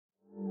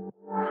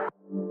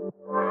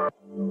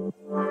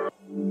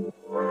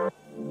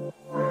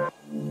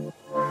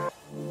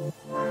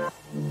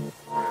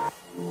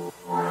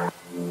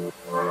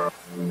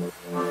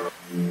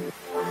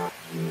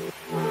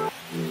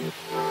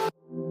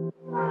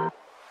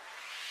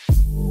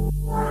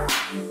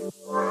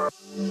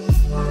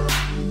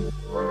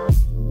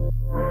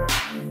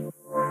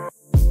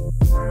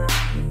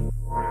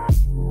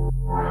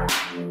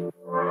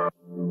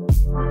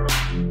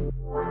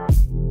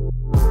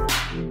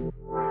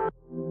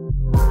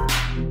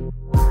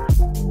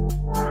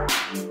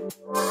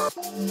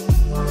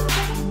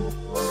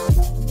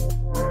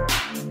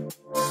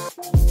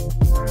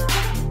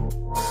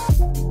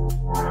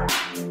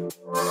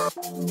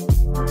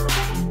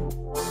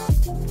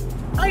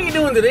you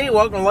doing today?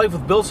 Welcome to Life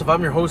with Billsiff.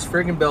 I'm your host,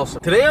 friggin'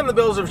 Billsiff. Today on the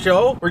Billsiff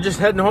Show, we're just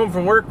heading home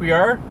from work, we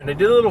are. And I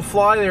did a little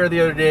fly there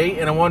the other day,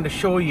 and I wanted to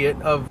show you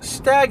it of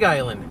Stag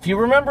Island. If you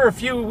remember a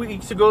few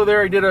weeks ago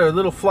there, I did a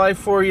little fly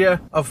for you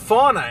of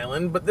Fawn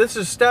Island, but this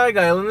is Stag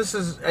Island. This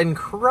is in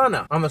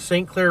Corunna on the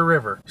St. Clair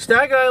River.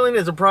 Stag Island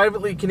is a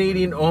privately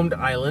Canadian-owned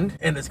island,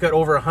 and it's got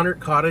over 100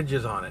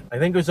 cottages on it. I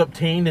think it was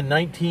obtained in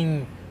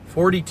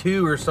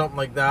 1942 or something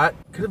like that.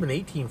 Could have been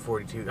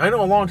 1842. I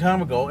know, a long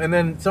time ago. And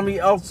then somebody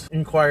else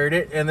inquired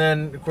it, and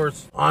then of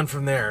course on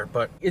from there.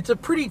 But it's a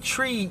pretty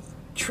tree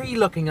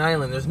looking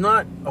island. There's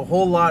not a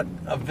whole lot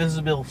of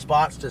visible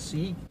spots to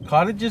see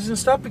cottages and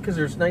stuff because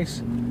there's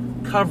nice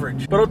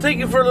coverage. But I'll take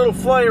you for a little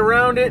fly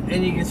around it,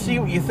 and you can see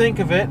what you think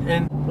of it,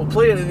 and we'll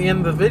play it at the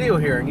end of the video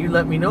here, and you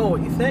let me know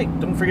what you think.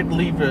 Don't forget to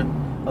leave a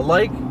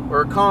like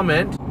or a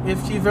comment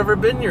if you've ever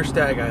been near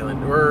Stag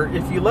Island, or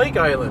if you like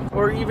island,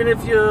 or even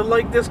if you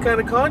like this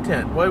kind of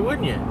content. Why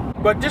wouldn't you?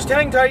 But just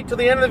hang tight till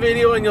the end of the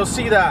video and you'll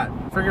see that.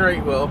 Friggin' right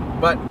you will.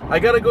 But I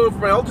gotta go for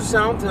my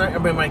ultrasound tonight, I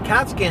mean my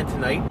CAT scan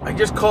tonight. I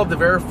just called to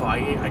verify.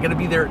 I gotta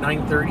be there at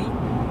 9:30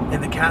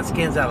 and the CAT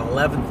scan's at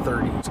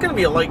 11:30. It's gonna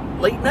be a late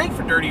night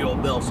for dirty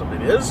old Bill, so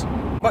it is.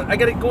 But I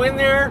gotta go in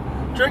there,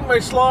 drink my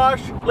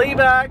slosh, lay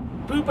back,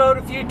 poop out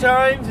a few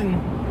times,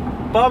 and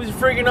Bob's a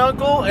friggin'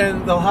 uncle,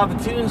 and they'll have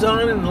the tunes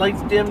on and the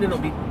lights dimmed, and it'll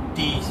be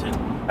decent.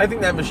 I think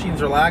that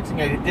machine's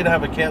relaxing. I did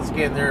have a CAT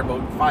scan there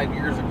about 5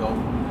 years ago,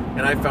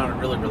 and I found it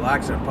really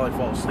relaxing. I'd probably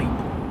fall asleep.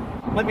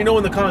 Let me know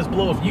in the comments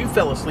below if you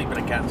fell asleep in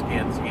a CAT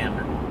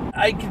scanner.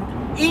 I can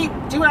eat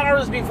 2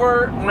 hours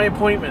before my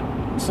appointment,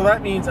 so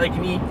that means I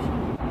can eat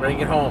when I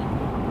get home.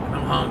 And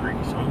I'm hungry,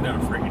 so I'm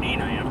gonna friggin'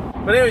 eat, I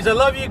am. But anyways, I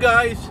love you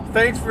guys.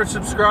 Thanks for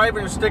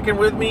subscribing and sticking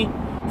with me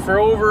for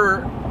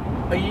over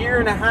a year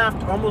and a half,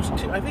 almost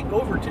two, I think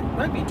over two,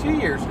 might be 2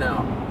 years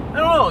now. I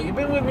don't know, you've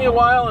been with me a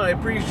while and I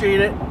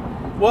appreciate it.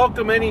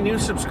 Welcome any new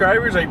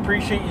subscribers, I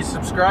appreciate you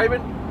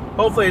subscribing.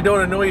 Hopefully I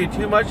don't annoy you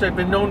too much. I've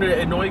been known to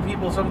annoy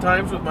people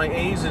sometimes with my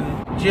A's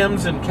and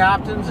Jims and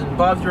Captains and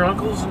Bob's your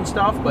uncles and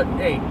stuff, but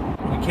hey,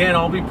 we can't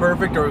all be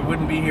perfect or we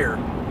wouldn't be here.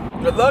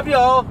 I love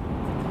y'all.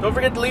 Don't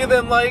forget to leave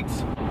them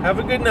likes. Have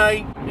a good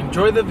night.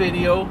 Enjoy the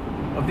video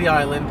of the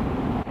island.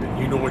 And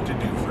you know what to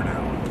do for now.